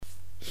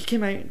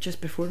came out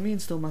just before me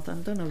and stole my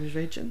thunder, and I was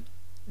raging.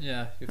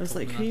 Yeah, I was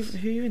like, who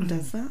even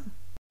does that?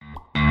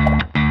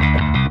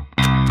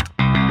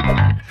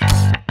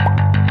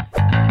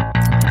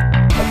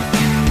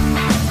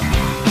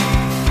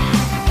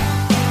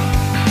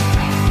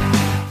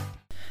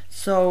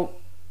 So,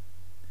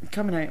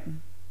 coming out.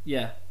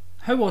 Yeah.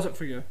 How was it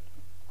for you?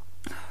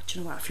 Do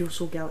you know what? I feel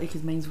so guilty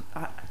because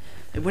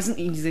it wasn't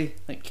easy.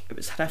 Like, it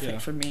was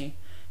horrific for me.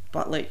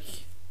 But, like,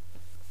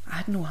 I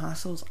had no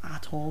hassles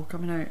at all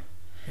coming out.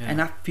 Yeah.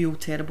 And I feel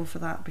terrible for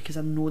that because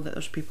I know that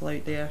there's people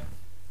out there.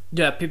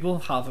 Yeah, people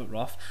have it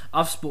rough.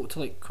 I've spoke to,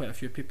 like, quite a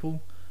few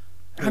people.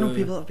 I know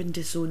people that have been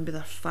disowned by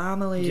their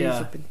families,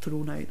 have been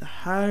thrown out of the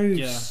house.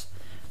 Yeah.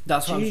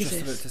 That's what I was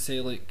just about to say.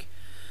 Like,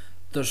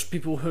 there's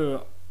people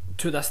who,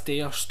 to this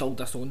day, are still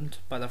disowned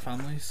by their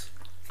families.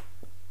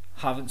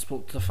 Haven't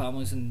spoke to their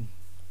families in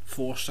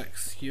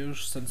 4-6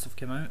 years since they've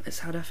come out. It's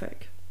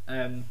horrific.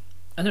 And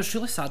it's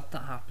really sad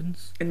that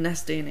happens in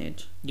this day and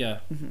age.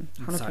 Yeah, 100%.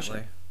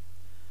 Exactly.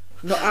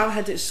 No, I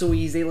had it so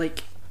easy.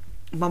 Like,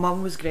 my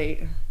mum was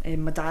great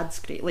and my dad's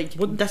great. Like,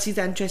 this is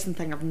the interesting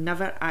thing. I've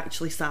never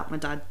actually sat my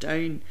dad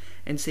down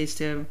and says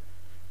to him,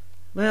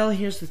 well,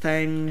 here's the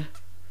thing,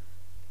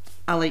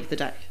 I like the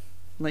dick.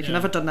 Like, I've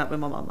never done that with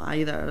my mum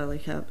either.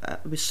 Like, it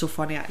was so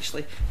funny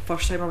actually.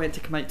 First time I went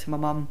to come out to my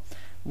mum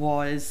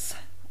was,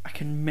 I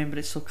can remember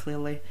it so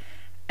clearly,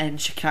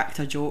 and she cracked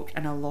a joke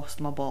and I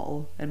lost my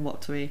bottle and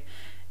walked away.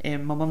 My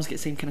mum's got the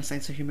same kind of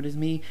sense of humour as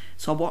me,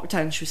 so I walked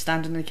in, she was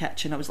standing in the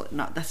kitchen, I was like,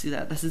 nah, this is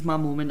it, this is my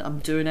moment, I'm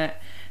doing it.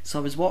 So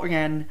I was walking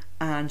in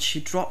and she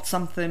dropped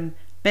something,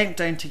 bent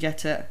down to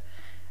get it,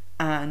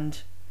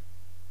 and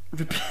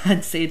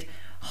said,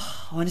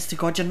 oh, honest to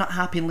God, you're not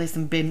happy unless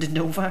I'm bending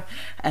over.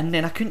 And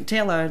then I couldn't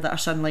tell her that her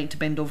son liked to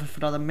bend over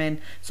for other men,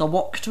 so I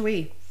walked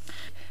away.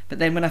 But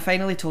then when I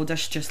finally told her,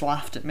 she just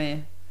laughed at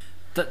me.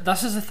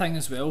 This is the thing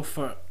as well,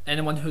 for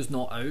anyone who's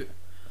not out,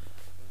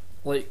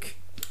 like,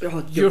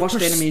 your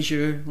worst enemy is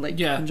you. Like,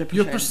 yeah, 100%.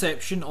 Your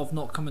perception of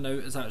not coming out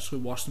is actually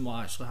worse than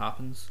what actually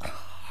happens.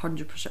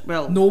 100%.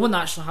 Well, no one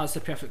actually has the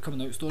perfect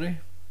coming out story.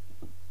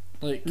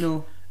 Like,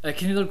 no, it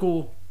can either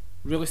go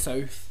really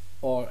south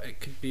or it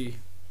could be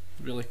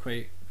really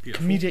quite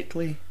beautiful.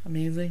 Comedically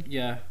amazing.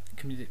 Yeah,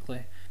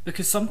 comedically.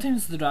 Because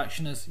sometimes the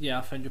reaction is, yeah,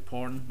 I found your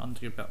porn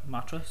under your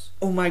mattress.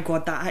 Oh my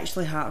God, that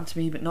actually happened to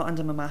me, but not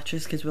under my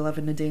mattress because we live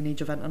in the day and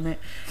age of internet.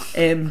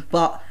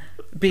 But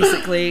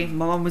basically,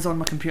 my mum was on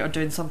my computer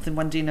doing something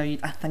one day. Now,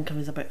 I think I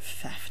was about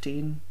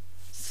 15,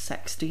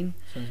 16.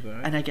 Sounds about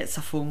right. And I get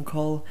a phone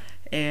call.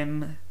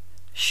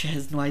 She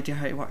has no idea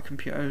how to work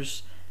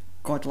computers.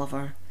 God love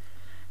her.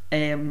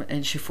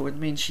 And she phoned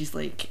me and she's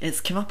like, it's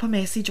come up a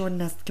message on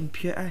this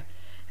computer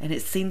and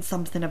it's saying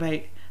something about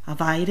a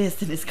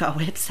virus and it's got a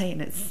website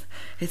and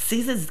it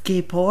says it's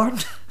gay porn.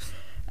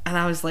 And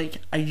I was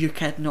like, are you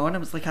kidding on? I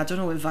was like, I don't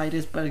know what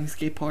virus brings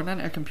gay porn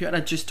into a computer.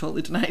 I just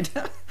totally denied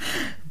it.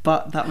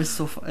 But it was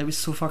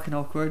so fucking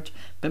awkward.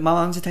 But my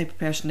mum's the type of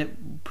person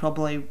that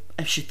probably,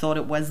 if she thought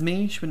it was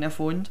me, she wouldn't have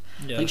phoned.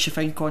 Yeah. Like, she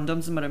found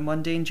condoms in my room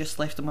one day and just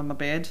left them on my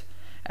bed.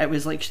 It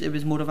was like, it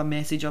was more of a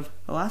message of,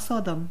 oh, I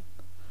saw them,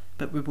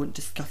 but we won't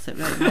discuss it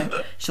right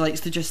now. She likes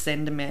to just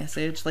send a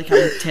message. Like,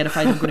 I'm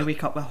terrified I'm going to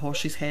wake up with a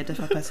horse's head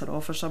if I piss her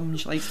off or something.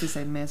 She likes to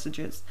send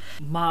messages.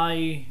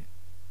 My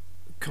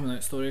coming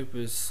out story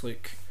was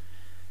like,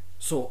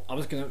 so I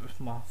was going out with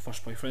my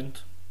first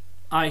boyfriend.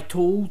 I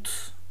told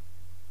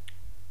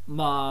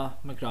my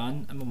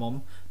gran and my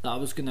mum that I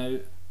was going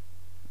out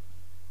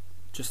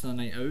just on a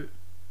night out,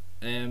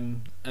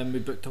 and we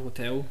booked a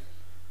hotel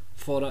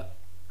for it,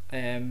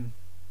 and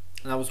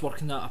I was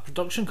working at a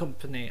production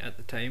company at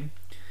the time,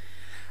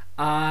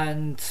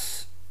 and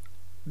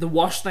the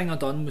worst thing I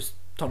done was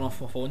turn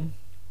off my phone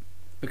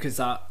because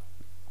that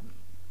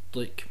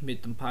like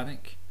made them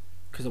panic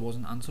because I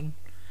wasn't answering.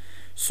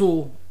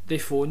 So they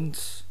phoned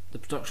the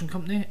production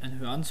company, and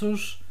who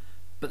answers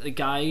but the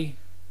guy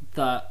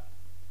that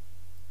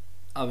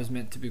I was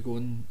meant to be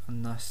going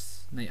on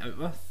this night out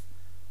with,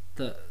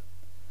 that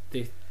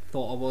they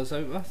thought I was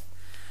out with,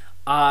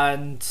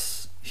 and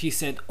he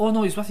said, oh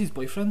no, he's with his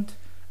boyfriend,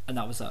 and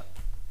that was it.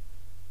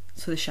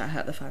 So the shit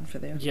hit the fan for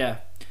there. Yeah.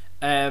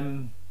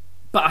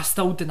 But I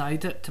still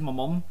denied it to my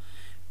mum,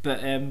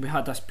 but we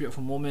had this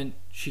beautiful moment.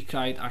 She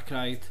cried, I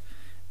cried,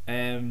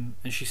 and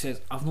she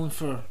said, I've known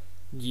for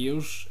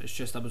years, it's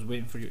just I was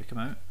waiting for you to come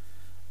out,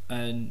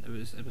 and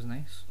it was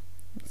nice.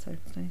 That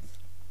sounds nice.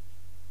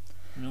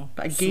 You know?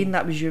 But again,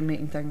 that was you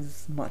making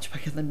things much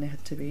bigger than they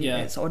had to be.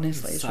 Yeah, it's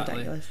honestly,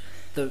 exactly. It's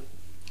ridiculous.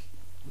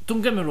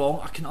 Don't get me wrong,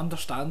 I can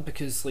understand,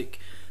 because like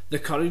the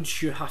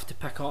courage you have to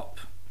pick up,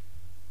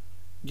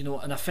 you know,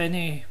 and if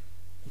any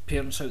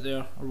parents out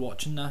there are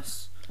watching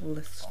this or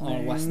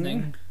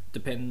listening,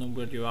 depending on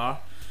where you are,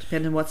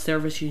 depending on what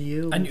service you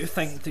use, and you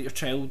think that your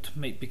child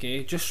might be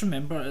gay, just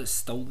remember it's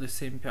still the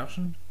same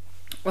person.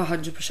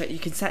 100%. You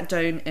can sit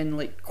down and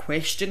like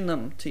question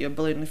them to your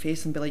blue in the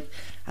face and be like,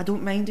 I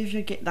don't mind if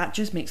you get that.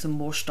 Just makes them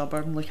more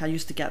stubborn. Like, I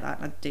used to get that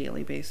on a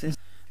daily basis.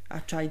 I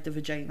tried the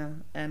vagina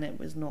and it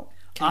was not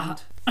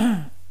kind.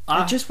 I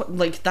I just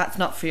like that's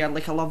not fair.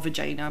 Like I love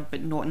vagina,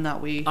 but not in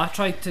that way. I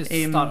tried to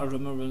start a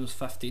rumour when I was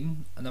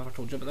 15. I never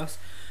told you about this,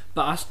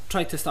 but I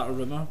tried to start a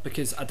rumour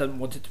because I didn't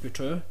want it to be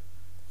true.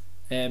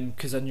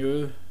 Because I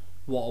knew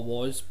what it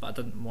was, but I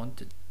didn't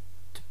want it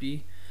to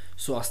be.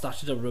 So I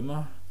started a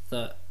rumour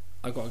that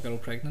I got a girl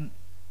pregnant,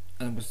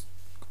 and it was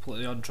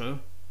completely untrue.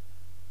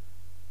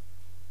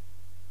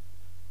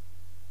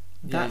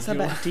 That's a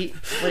bit deep.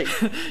 Like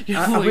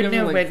I wouldn't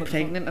have went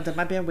pregnant.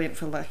 Maybe I went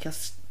for like a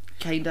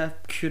kind of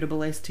curable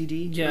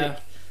STD. Yeah.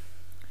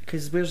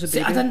 Because where's the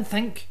baby? I didn't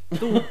think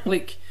though.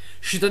 Like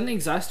she didn't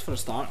exist for a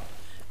start.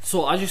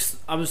 So I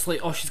was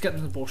like, oh, she's getting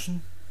an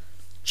abortion.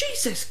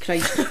 Jesus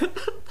Christ!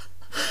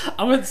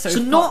 I went South so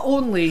Park. not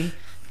only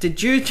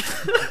did you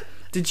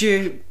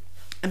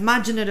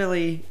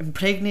imaginarily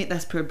impregnate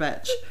this poor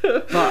bitch,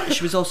 but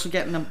she was also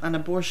getting an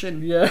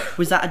abortion. Yeah.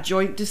 Was that a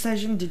joint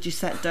decision? Did you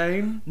sit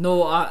down?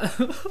 No,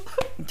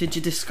 Did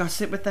you discuss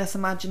it with this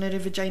imaginary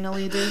vagina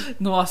lady?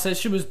 No, I said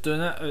she was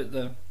doing it out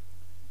the,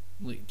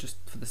 like, just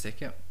for the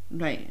sake of it.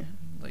 Right.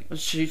 Like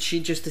she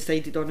just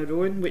decided on her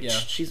own, which yeah.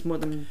 she's more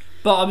than.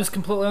 But I was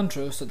completely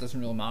untrue, so it doesn't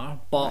really matter.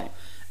 But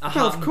right.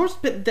 Well, of course,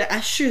 but the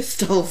issue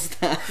still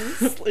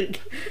stands. Like.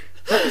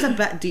 That was a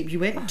bit deep. You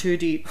went too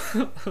deep.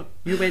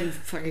 You went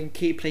fucking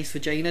Kate Price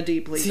vagina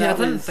deep. Like, see, I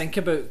didn't think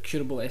about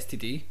curable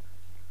STD.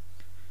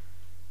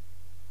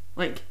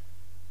 Like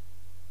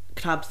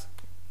crabs.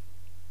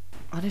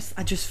 Honest,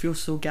 I just feel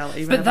so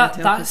guilty. But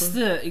that's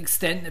the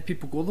extent that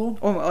people go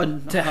though.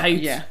 To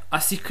hide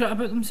a secret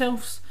about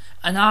themselves.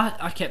 And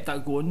I kept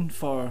that going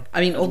for.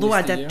 I mean, although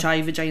I did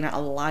try vagina, I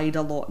lied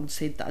a lot and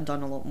said that I'd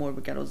done a lot more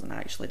with girls than I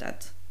actually did.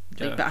 Like,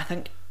 yeah. But I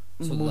think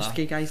most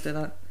gay guys do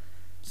that.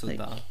 So like,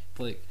 that,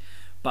 like.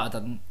 But I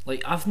didn't.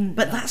 Like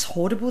But that's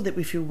horrible that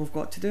we feel we've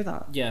got to do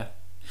that. Yeah.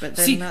 But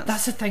then see,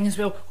 that's the thing as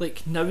well.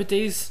 Like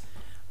nowadays,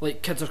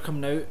 like kids are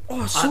coming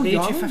out so at the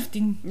young. age of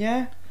 15.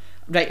 Yeah.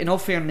 Right. In all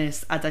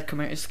fairness, I did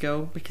come out of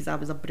school because I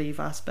was a brave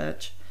ass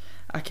bitch.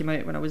 I came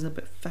out when I was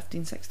about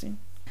 15, 16.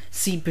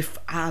 See,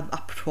 I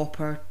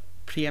proper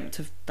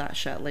preemptive that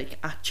shit. Like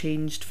I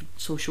changed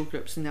social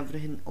groups and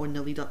everything on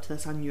the lead up to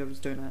this. I knew I was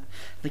doing it.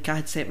 Like I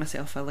had set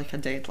myself a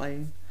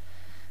deadline,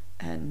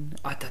 and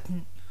I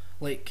didn't.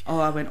 Like,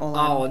 I went all in.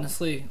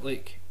 Honestly,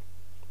 like,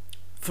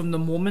 from the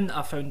moment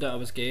I found out I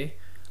was gay,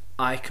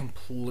 I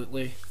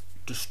completely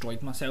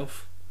destroyed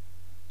myself.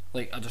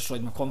 Like, I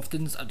destroyed my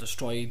confidence, I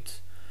destroyed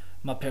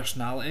my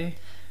personality.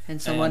 And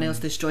someone else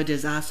destroyed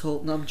his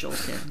asshole. No, I'm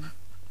joking.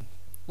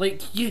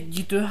 Like, you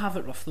do have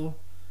it rough though.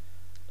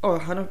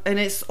 Oh, and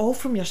it's all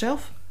from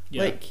yourself.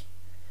 Yeah. Like,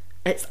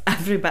 it's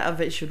every bit of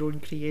it's your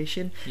own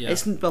creation. Yeah.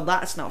 Well,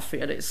 that's not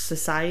fair. It's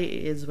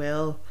society as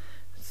well.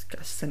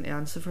 Got a sin to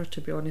answer for,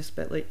 to be honest,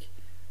 but like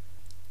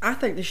I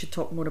think they should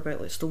talk more about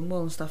like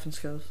Stonewall and stuff in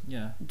schools.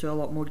 Yeah. Do a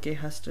lot more gay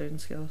history in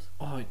schools.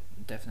 Oh,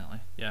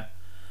 definitely. Yeah.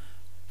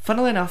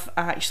 Funnily enough,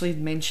 I actually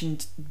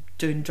mentioned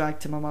doing drag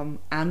to my mum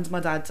and my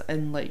dad,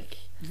 and like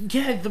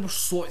yeah, they were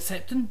so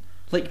accepting.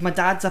 Like my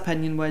dad's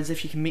opinion was,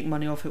 if you can make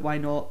money off it, why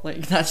not?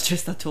 Like that's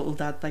just a total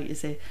dad thing to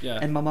say. Yeah.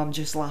 And my mum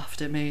just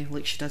laughed at me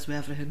like she does with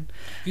everything.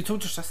 You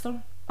told your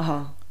sister?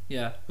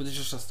 Yeah. What did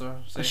your sister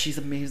say? Oh, she's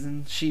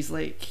amazing. She's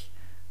like,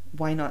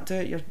 why not do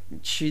it?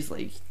 She's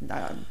like,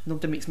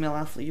 nobody makes me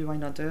laugh like you, why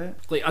not do it?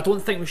 Like, I don't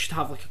think we should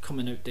have like a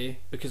coming out day,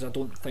 because I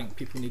don't think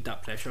people need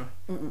that pressure.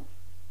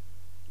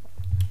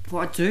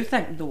 What I do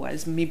think though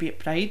is maybe at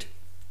Pride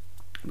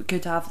we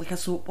could have like a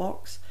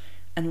soapbox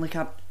and like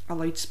a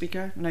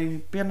loudspeaker. Now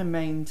bearing in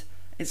mind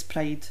it's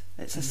Pride,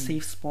 it's a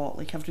safe spot,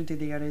 like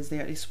everybody there is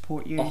there to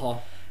support you,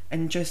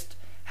 and just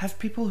have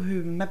people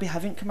who maybe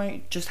haven't come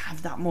out just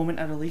have that moment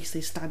of release. They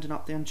standing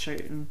up there and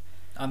shouting,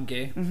 I'm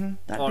gay, I'm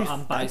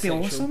bisexual, that'd be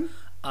awesome.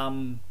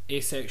 I'm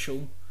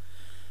asexual.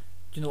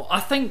 You know, I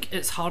think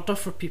it's harder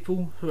for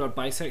people who are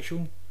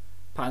bisexual,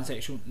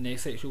 pansexual and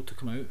asexual to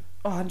come out.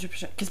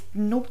 100%, because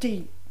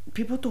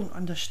people don't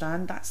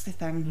understand, that's the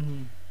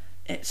thing.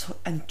 It's,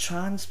 and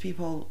trans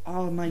people,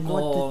 oh my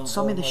god,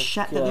 some of the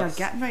shit that they're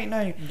getting right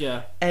now.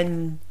 Yeah.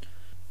 And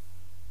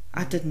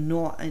I did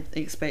not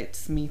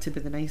expect me to be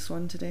the nice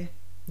one today.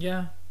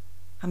 Yeah.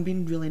 I'm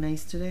being really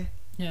nice today.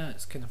 Yeah,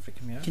 it's kind of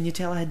freaking me out. Can you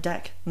tell I had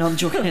dick? No, I'm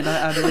joking.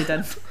 I really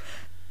did.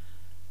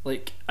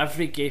 Like,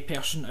 every gay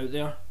person out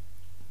there,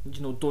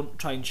 you know, don't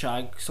try and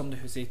shag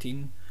somebody who's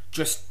 18.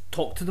 Just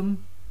talk to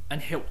them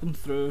and help them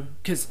through.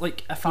 Because,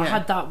 like, if I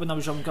had that when I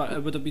was younger,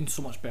 it would have been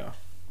so much better.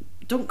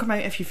 Don't come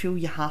out if you feel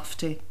you have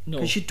to. No.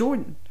 Because you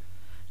don't.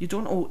 You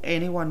don't owe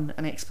anyone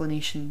an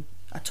explanation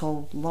at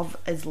all. Love,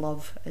 as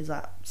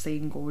that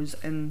saying goes.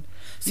 And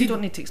you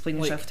don't need to explain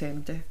yourself to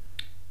anybody.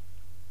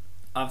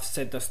 I've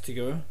said this to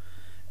you,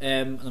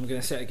 and I'm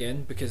going to say it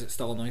again because it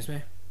still annoys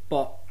me,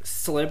 but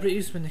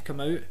celebrities, when they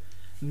come out,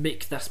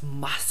 make this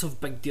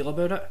massive big deal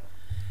about it,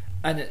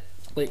 and it,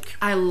 like,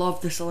 I love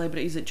the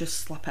celebrities that just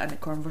slip it in a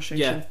conversation.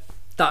 Yeah,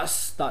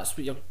 that's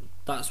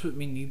what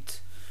we need,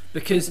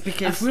 because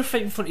if we're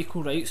fighting for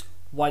equal rights,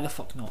 why the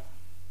fuck not?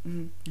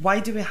 Why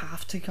do we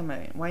have to come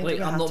out? Why do we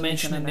have I'm not to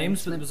mentioning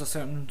names, but there was a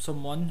certain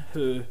someone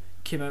who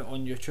came out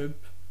on YouTube,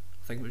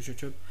 I think it was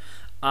YouTube,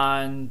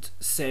 and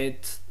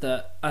said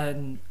that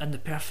in the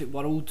perfect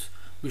world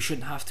we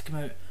shouldn't have to come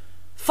out.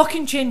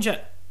 Fucking change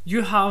it.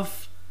 You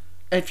have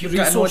If you've got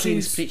an resources.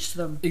 audience, preach to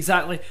them.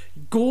 Exactly.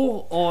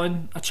 Go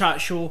on a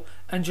chat show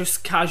and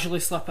just casually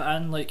slip it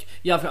in like,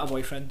 yeah, I've got a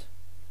boyfriend.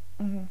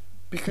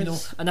 Because You know,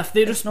 and if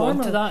they it's respond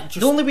normal. to that, just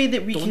the only way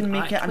that we don't can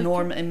make act it a like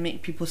norm and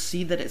make people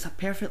see that it's a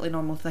perfectly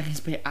normal thing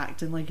is by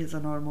acting like it's a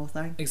normal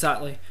thing.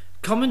 exactly.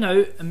 Coming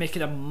out and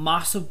making a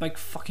massive big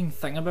fucking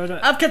thing about it.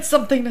 I've got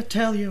something to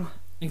tell you.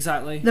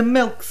 Exactly. The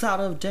milk's out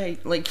of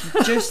date. Like,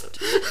 just...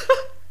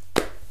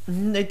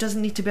 it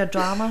doesn't need to be a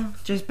drama.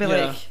 Just be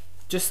Yeah. like,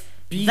 Just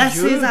be this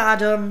you. is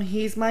Adam,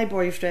 he's my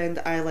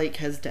boyfriend, I like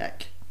his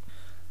dick.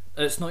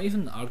 It's not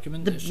even an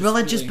argument. The it's just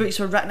religious really- books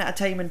were written at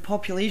a time when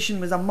population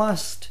was a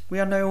must. We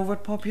are now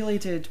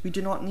overpopulated. We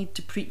do not need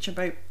to preach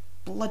about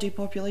bloody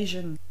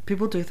population.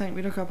 People do think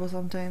we're a couple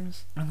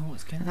sometimes. I know,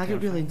 it's kind And of I get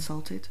really terrifying.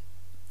 insulted.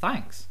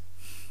 Thanks.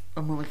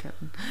 I'm only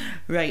kidding.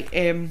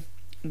 Right,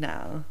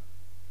 nah.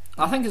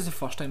 I think it's the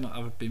first time I've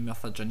ever been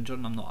with a ginger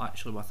and I'm not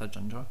actually with a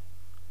ginger.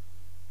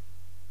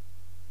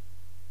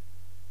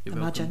 You're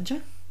Am I welcome.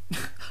 ginger?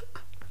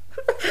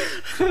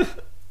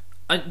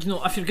 And, you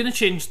know, if you're going to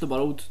change the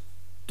world,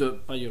 do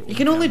it by your own You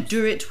can only terms.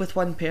 do it with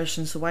one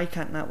person, so why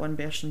can't that one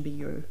person be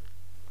you?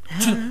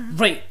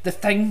 Right, the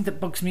thing that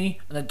bugs me,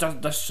 and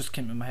this just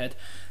came in my head.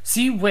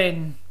 See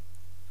when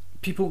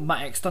people,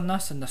 my ex done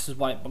this, and this is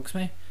why it bugs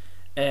me.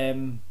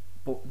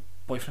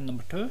 Boyfriend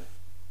number 2.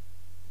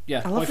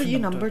 Yeah, I love that boyfriend you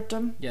number two. numbered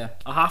them. Yeah,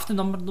 I have to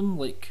number them.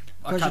 Like,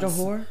 I Because can't. you're a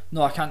whore.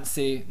 No, I can't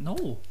say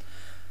no.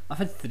 I've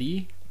had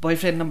 3.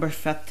 Boyfriend number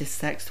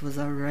 56 was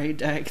a right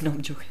dick. No,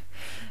 I'm joking.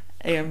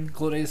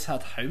 Gloria's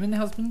had how many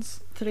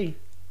husbands? 3.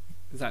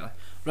 Exactly.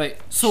 Right.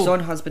 So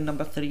Son husband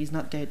number 3 is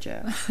not dead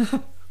yet.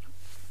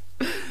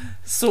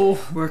 so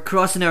We're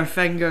crossing our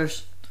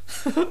fingers.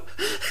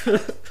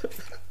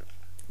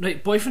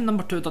 right. Boyfriend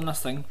number 2 done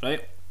this thing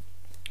right,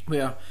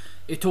 where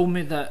he told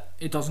me that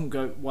he doesn't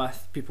go out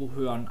with people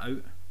who aren't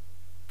out.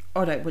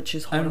 Alright, which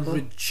is horrible.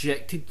 And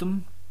rejected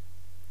them.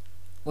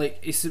 Like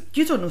it's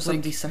You don't know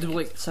somebody's they were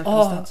like,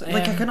 circumstances. "Oh,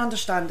 like, I can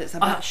understand it's a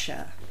bit I-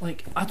 shit.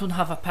 like I don't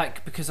have a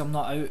pick because I'm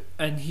not out,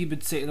 and he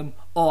would say to them,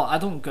 "Oh, I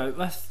don't go out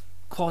with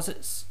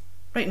closets,"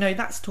 Right now,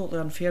 that's totally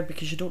unfair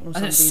because you don't know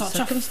and it's somebody's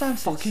such a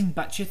circumstances. fucking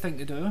bitchy thing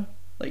to do.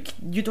 Like,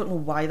 you don't know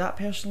why that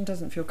person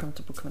doesn't feel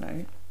comfortable coming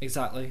out.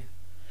 Exactly.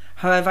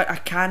 However, I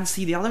can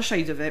see the other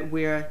side of it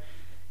where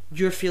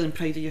you're feeling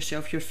proud of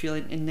yourself, you're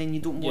feeling, and then you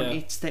don't want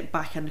Yeah. to step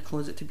back in the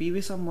closet to be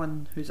with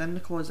someone who's in the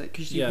closet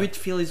because you Yeah. would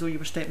feel as though you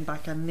were stepping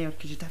back in there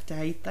because you'd have to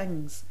hide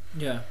things.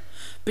 Yeah,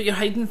 but you're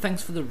hiding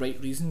things for the right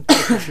reason.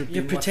 Because you're,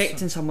 You're being with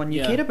protecting someone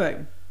you yeah. care about.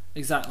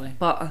 Exactly.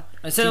 But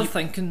Instead so of you-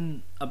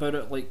 thinking about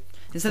it like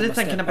instead from of a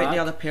thinking step about the back,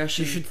 other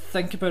person, you should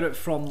think about it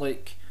from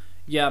like,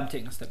 yeah, I'm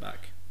taking a step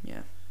back.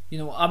 yeah. You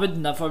know, I would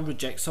never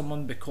reject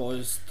someone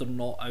because they're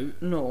not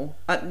out. No,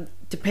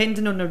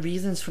 depending on the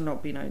reasons for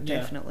not being out, Yeah.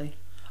 definitely.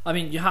 I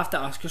mean, you have to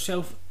ask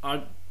yourself: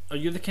 Are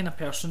you the kind of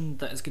person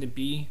that is going to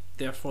be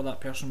there for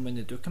that person when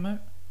they do come out?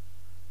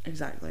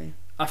 Exactly.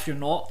 If you're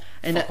not,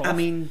 And fuck I off.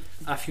 mean,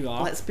 If you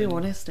are, let's be then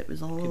honest, it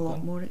was all a keep lot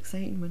going. more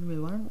exciting when we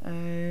weren't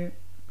out.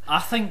 I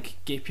think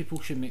gay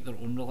people should make their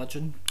own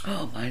religion.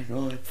 Oh my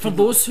god. For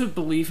those who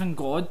believe in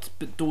God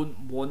but don't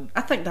want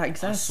I think that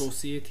exists.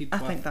 associated I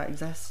with, think that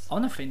exists. I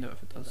want to find out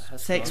if it does. If it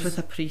Sex does. with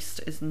a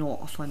priest is not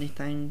a funny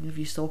thing. Have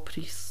you saw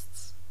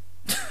priests?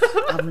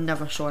 I've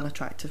never saw an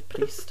attractive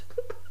priest.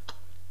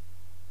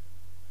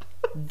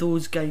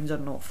 Those gowns are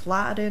not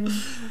flattering.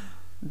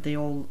 They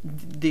all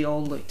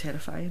look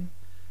terrifying.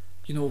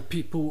 You know,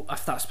 people,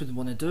 if that's what they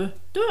want to do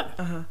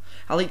it.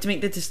 I like to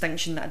make the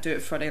distinction that I do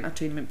it for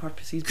entertainment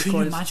purposes Can you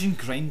because imagine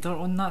Grindr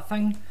on that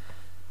thing?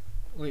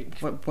 Like,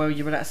 while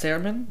you were at a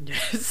sermon,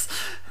 yes.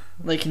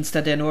 like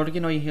instead of an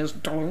organ, all you hear is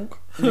donk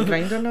and the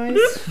grinder noise.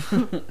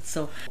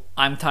 So,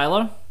 I'm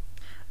Tyler,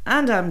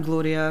 and I'm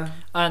Gloria,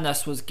 and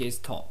this was Gays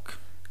Talk.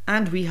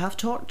 and we have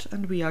talked,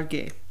 and we are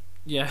gay.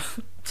 Yeah.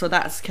 So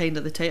that's kind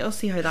of the title.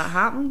 See how that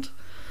happened?